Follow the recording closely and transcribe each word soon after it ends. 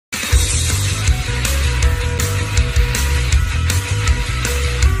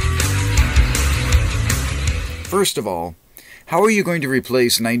First of all, how are you going to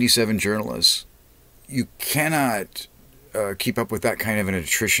replace 97 journalists? You cannot keep up with that kind of an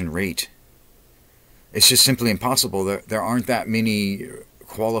attrition rate. It's just simply impossible. There aren't that many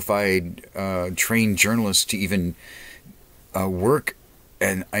qualified, trained journalists to even work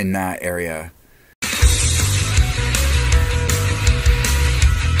in that area.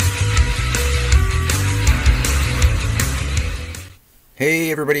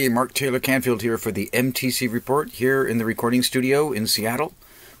 Hey everybody, Mark Taylor-Canfield here for the MTC report here in the recording studio in Seattle.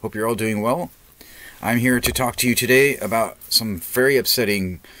 Hope you're all doing well. I'm here to talk to you today about some very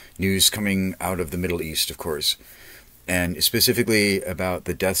upsetting news coming out of the Middle East, of course, and specifically about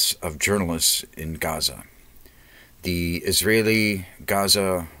the deaths of journalists in Gaza. The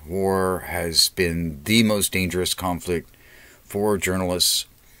Israeli-Gaza war has been the most dangerous conflict for journalists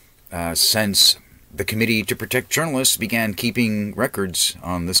since the Committee to Protect Journalists began keeping records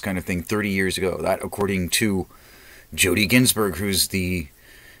on this kind of thing 30 years ago. That, according to Jody Ginsburg, who's the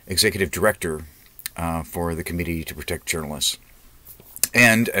executive director for the Committee to Protect Journalists.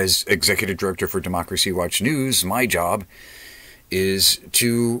 And as executive director for Democracy Watch News, my job is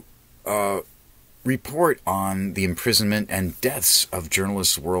to report on the imprisonment and deaths of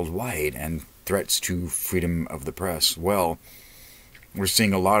journalists worldwide and threats to freedom of the press. Well, we're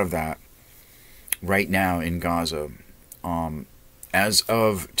seeing a lot of that right now in Gaza. As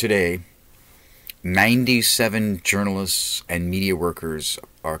of today, 97 journalists and media workers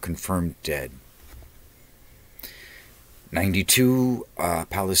are confirmed dead. 92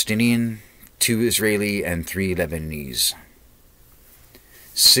 Palestinian, 2 Israeli, and 3 Lebanese.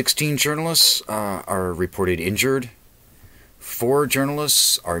 16 journalists are reported injured. 4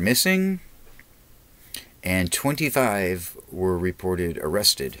 journalists are missing. And 25 were reported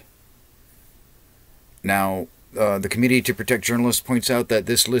arrested. Now, the Committee to Protect Journalists points out that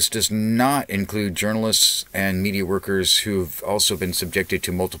this list does not include journalists and media workers who have also been subjected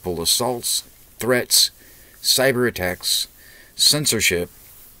to multiple assaults, threats, cyberattacks, censorship,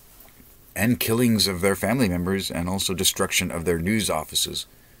 and killings of their family members, and also destruction of their news offices.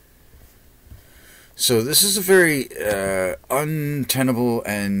 So this is a very untenable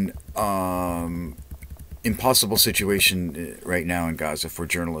and impossible situation right now in Gaza for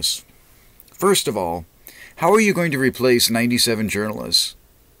journalists. First of all, how are you going to replace 97 journalists?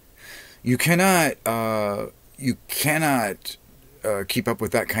 You cannot keep up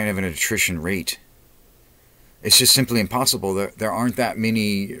with that kind of an attrition rate. It's just simply impossible. There aren't that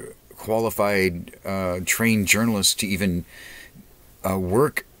many qualified, trained journalists to even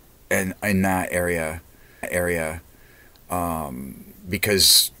work in that area,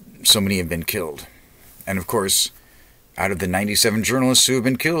 because so many have been killed. And of course, out of the 97 journalists who have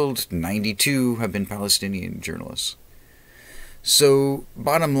been killed, 92 have been Palestinian journalists. So,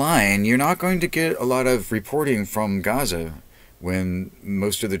 bottom line, you're not going to get a lot of reporting from Gaza when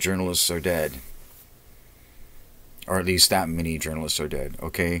most of the journalists are dead. Or at least that many journalists are dead,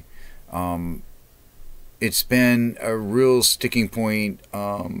 okay? It's been a real sticking point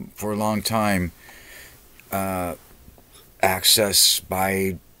for a long time. Access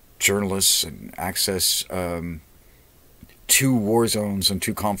by journalists and access to war zones and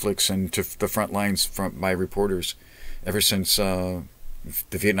to conflicts and to the front lines by reporters ever since the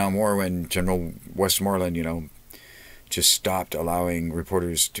Vietnam War, when General Westmoreland, just stopped allowing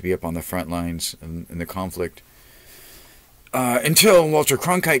reporters to be up on the front lines in the conflict. Until Walter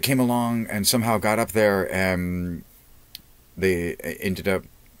Cronkite came along and somehow got up there, and they ended up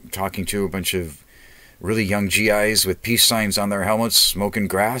talking to a bunch of really young GIs with peace signs on their helmets, smoking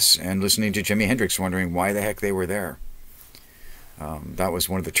grass, and listening to Jimi Hendrix, wondering why the heck they were there. That was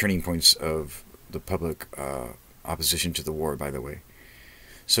one of the turning points of the public opposition to the war, by the way.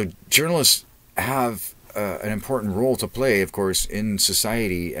 So journalists have an important role to play, of course, in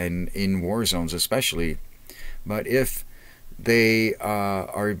society and in war zones especially. But if they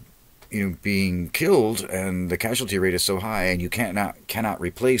are being killed and the casualty rate is so high and you cannot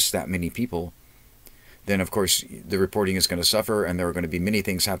replace that many people, then of course the reporting is going to suffer, and there are going to be many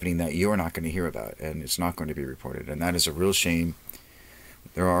things happening that you're not going to hear about, and it's not going to be reported. And that is a real shame.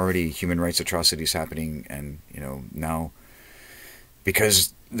 There are already human rights atrocities happening, and now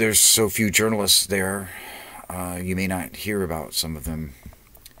because there's so few journalists there, you may not hear about some of them.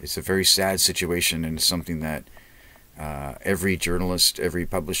 It's a very sad situation, and it's something that every journalist, every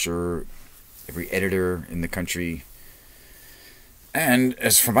publisher, every editor in the country, and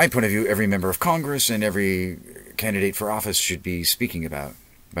as from my point of view, every member of Congress and every candidate for office should be speaking about.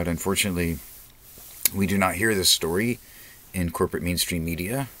 But unfortunately, we do not hear this story in corporate mainstream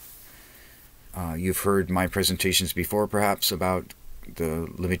media. You've heard my presentations before, perhaps, about the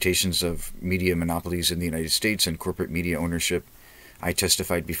limitations of media monopolies in the United States and corporate media ownership. I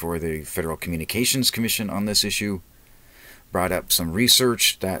testified before the Federal Communications Commission on this issue, brought up some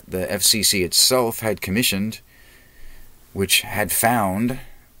research that the FCC itself had commissioned, which had found,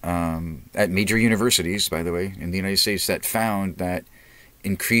 at major universities, by the way, in the United States, that found that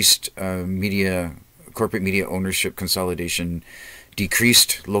increased corporate media ownership consolidation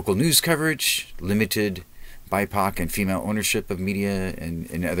decreased local news coverage, limited BIPOC and female ownership of media, and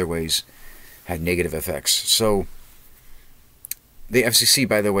in other ways had negative effects. So the FCC,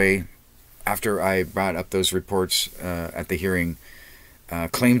 by the way, after I brought up those reports at the hearing,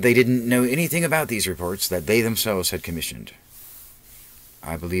 claimed they didn't know anything about these reports that they themselves had commissioned.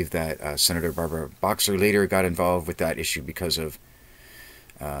 I believe that Senator Barbara Boxer later got involved with that issue because of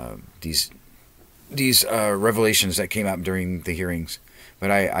these revelations that came out during the hearings. But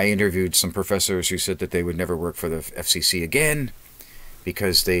I interviewed some professors who said that they would never work for the FCC again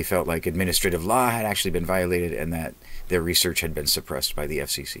because they felt like administrative law had actually been violated and that their research had been suppressed by the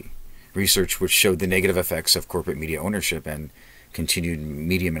FCC. Research which showed the negative effects of corporate media ownership and continued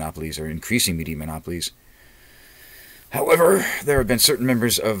media monopolies or increasing media monopolies. However, there have been certain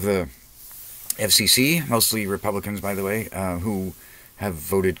members of the FCC, mostly Republicans, by the way, who have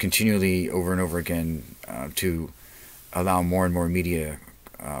voted continually over and over again to allow more and more media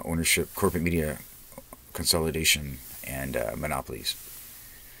ownership, corporate media consolidation, and monopolies.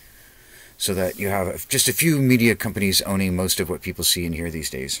 So that you have just a few media companies owning most of what people see and hear these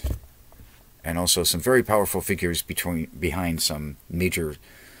days. And also some very powerful figures behind some major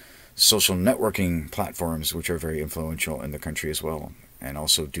social networking platforms which are very influential in the country as well, and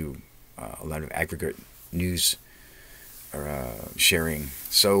also do a lot of aggregate news sharing.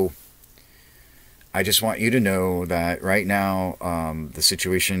 So I just want you to know that right now the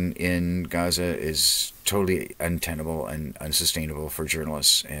situation in Gaza is totally untenable and unsustainable for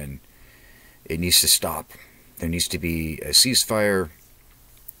journalists, and it needs to stop. There needs to be a ceasefire.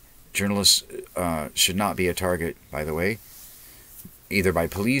 Journalists should not be a target, by the way, either by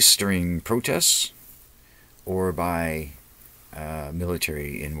police during protests or by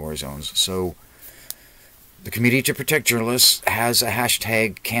military in war zones. So the Committee to Protect Journalists has a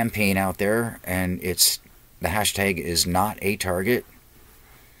hashtag campaign out there, and the hashtag is not a target.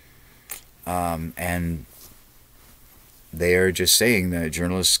 And they are just saying that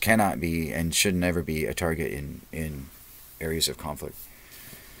journalists cannot be and should never be a target in areas of conflict.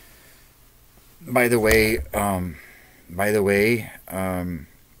 By the way,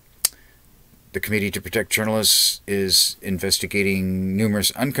 the Committee to Protect Journalists is investigating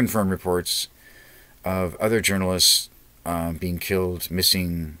numerous unconfirmed reports of other journalists being killed,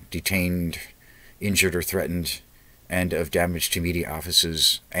 missing, detained, injured, or threatened, and of damage to media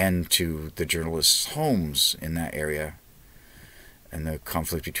offices and to the journalists' homes in that area, and the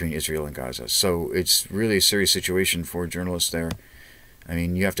conflict between Israel and Gaza. So it's really a serious situation for journalists there. I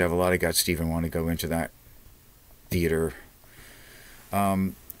mean, you have to have a lot of guts to even want to go into that theater.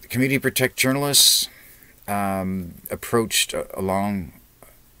 The Committee to Protect Journalists approached along.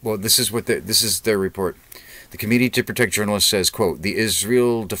 Well, this is their report. The Committee to Protect Journalists says, quote, "The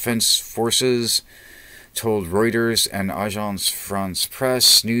Israel Defense Forces told Reuters and Agence France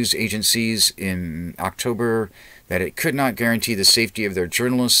Presse news agencies in October that it could not guarantee the safety of their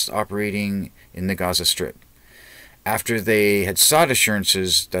journalists operating in the Gaza Strip, after they had sought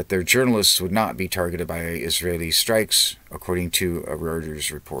assurances that their journalists would not be targeted by Israeli strikes, according to a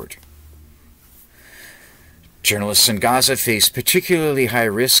Reuters report. Journalists in Gaza face particularly high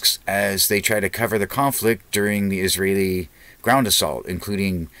risks as they try to cover the conflict during the Israeli ground assault,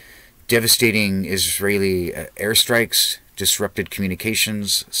 including devastating Israeli airstrikes, disrupted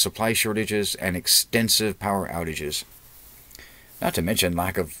communications, supply shortages, and extensive power outages. Not to mention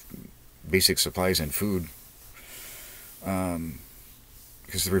lack of basic supplies and food.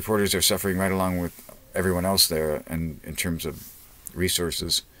 Because the reporters are suffering right along with everyone else there, and in terms of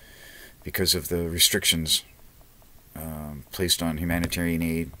resources, because of the restrictions placed on humanitarian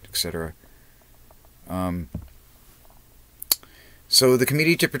aid, etc. So the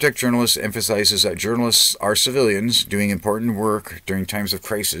Committee to Protect Journalists emphasizes that journalists are civilians doing important work during times of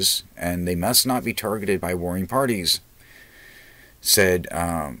crisis, and they must not be targeted by warring parties, said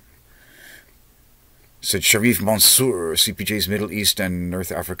Sharif Mansour, CPJ's Middle East and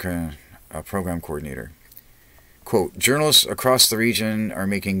North Africa program coordinator. Quote, "Journalists across the region are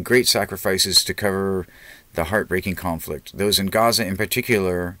making great sacrifices to cover the heartbreaking conflict. Those in Gaza in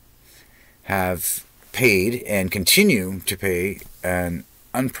particular have paid and continue to pay an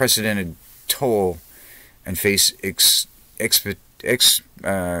unprecedented toll and face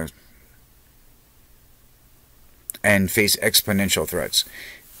and face exponential threats.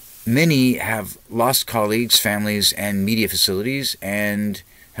 Many have lost colleagues, families, and media facilities, and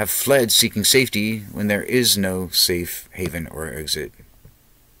have fled seeking safety when there is no safe haven or exit.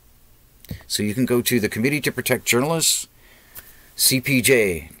 So you can go to the Committee to Protect Journalists,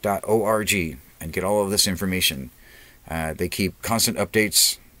 cpj.org, and get all of this information. They keep constant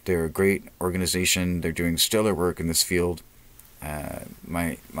updates. They're a great organization. They're doing stellar work in this field.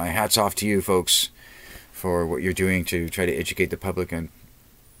 My hat's off to you folks for what you're doing to try to educate the public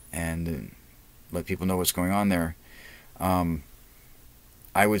and let people know what's going on there.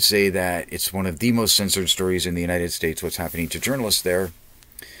 I would say that it's one of the most censored stories in the United States, what's happening to journalists there,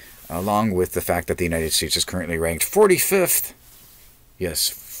 along with the fact that the United States is currently ranked 45th, yes,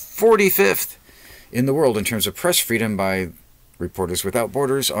 45th in the world in terms of press freedom by Reporters Without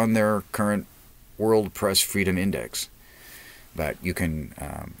Borders on their current World Press Freedom Index. But you can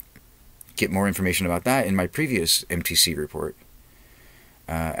get more information about that in my previous MTC report.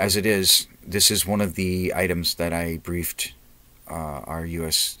 As it is, this is one of the items that I briefed our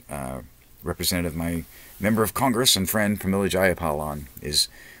U.S. representative, my member of Congress and friend Pramila Jayapal on, is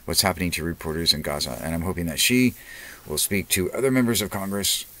what's happening to reporters in Gaza. And I'm hoping that she will speak to other members of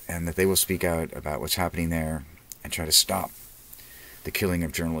Congress and that they will speak out about what's happening there and try to stop the killing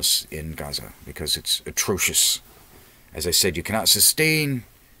of journalists in Gaza, because it's atrocious. As I said, you cannot sustain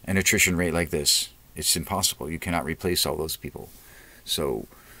an attrition rate like this. It's impossible. You cannot replace all those people. So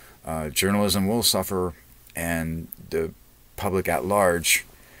journalism will suffer, and the public at large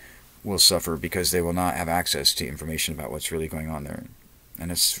will suffer because they will not have access to information about what's really going on there.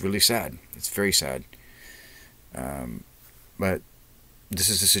 And it's really sad. It's very sad. But this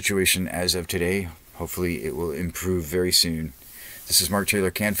is the situation as of today. Hopefully it will improve very soon. This is Mark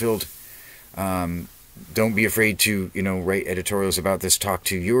Taylor-Canfield. Don't be afraid to, write editorials about this. Talk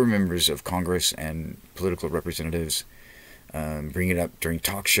to your members of Congress and political representatives. Bring it up during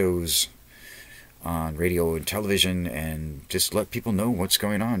talk shows on radio and television, and just let people know what's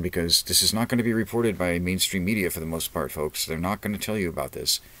going on, because this is not going to be reported by mainstream media for the most part, folks. They're not going to tell you about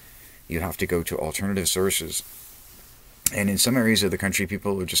this. You have to go to alternative sources. And in some areas of the country,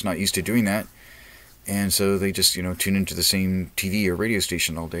 people are just not used to doing that. And so they just, tune into the same TV or radio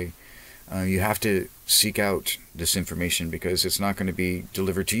station all day. You have to seek out this information, because it's not going to be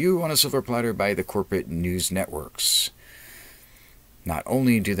delivered to you on a silver platter by the corporate news networks. Not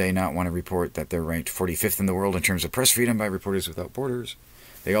only do they not want to report that they're ranked 45th in the world in terms of press freedom by Reporters Without Borders,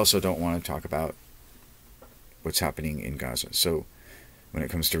 they also don't want to talk about what's happening in Gaza. So, when it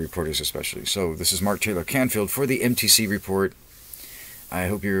comes to reporters especially. So, this is Mark Taylor-Canfield for the MTC report. I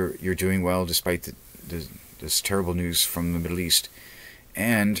hope you're doing well despite this terrible news from the Middle East.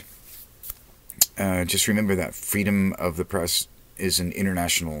 And just remember that freedom of the press is an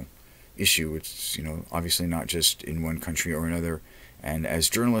international issue. It's, obviously not just in one country or another. And as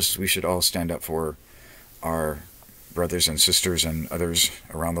journalists, we should all stand up for our brothers and sisters and others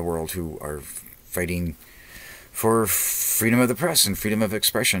around the world who are fighting for freedom of the press and freedom of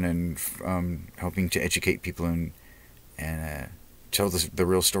expression, and helping to educate people and tell the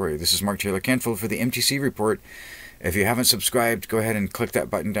real story. This is Mark Taylor-Canfield for the MTC report. If you haven't subscribed, go ahead and click that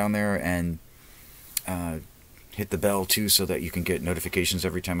button down there and hit the bell too, so that you can get notifications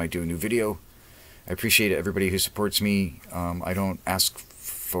every time I do a new video. I appreciate everybody who supports me. I don't ask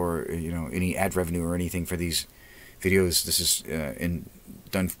for any ad revenue or anything for these videos. This is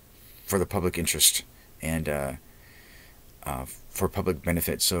done for the public interest and for public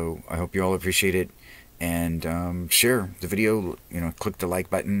benefit. So I hope you all appreciate it, and share the video. Click the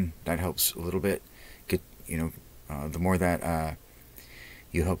like button. That helps a little bit. Get the more that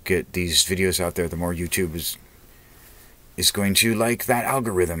you help get these videos out there, the more YouTube is going to like that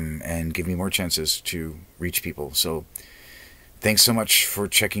algorithm and give me more chances to reach people. So thanks so much for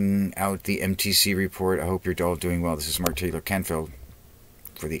checking out the MTC report. I hope you're all doing well. This is Mark Taylor-Canfield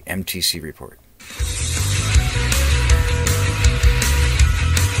for the MTC report.